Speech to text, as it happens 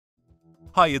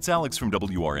Hi, it's Alex from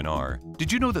WRNR.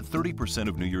 Did you know that 30%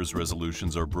 of New Year's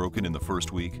resolutions are broken in the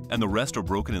first week, and the rest are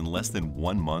broken in less than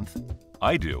 1 month?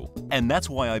 I do. And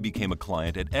that's why I became a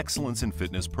client at Excellence in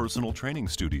Fitness Personal Training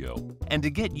Studio. And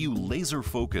to get you laser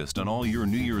focused on all your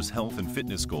New Year's health and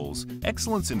fitness goals,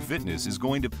 Excellence in Fitness is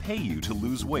going to pay you to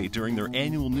lose weight during their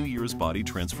annual New Year's Body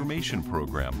Transformation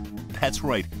Program. That's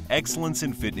right, Excellence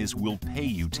in Fitness will pay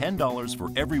you $10 for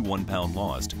every 1 pound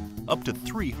lost, up to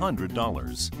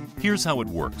 $300. Here's how it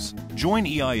works. Join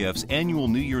EIF's annual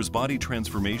New Year's Body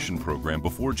Transformation Program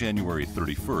before January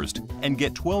 31st and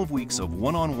get 12 weeks of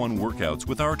one-on-one workouts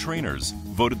with our trainers,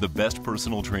 voted the best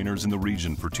personal trainers in the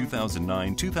region for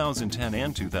 2009, 2010,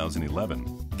 and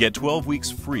 2011. Get 12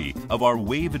 weeks free of our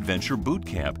Wave Adventure Boot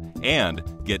Camp and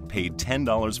get paid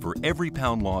 $10 for every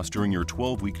pound lost during your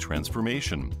 12-week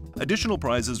transformation. Additional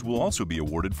prizes will also be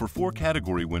awarded for 4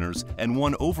 category winners and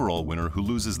 1 overall winner who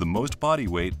loses the most body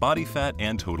weight, body fat,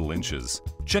 and total inches.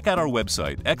 Check out our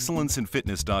website,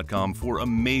 excellenceinfitness.com, for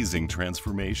amazing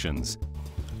transformations.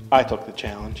 I took the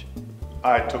challenge.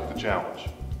 I took the challenge.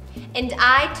 And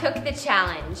I took the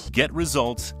challenge. Get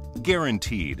results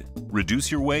guaranteed.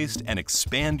 Reduce your waist and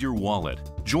expand your wallet.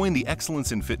 Join the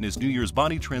Excellence in Fitness New Year's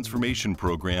Body Transformation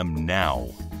Program now.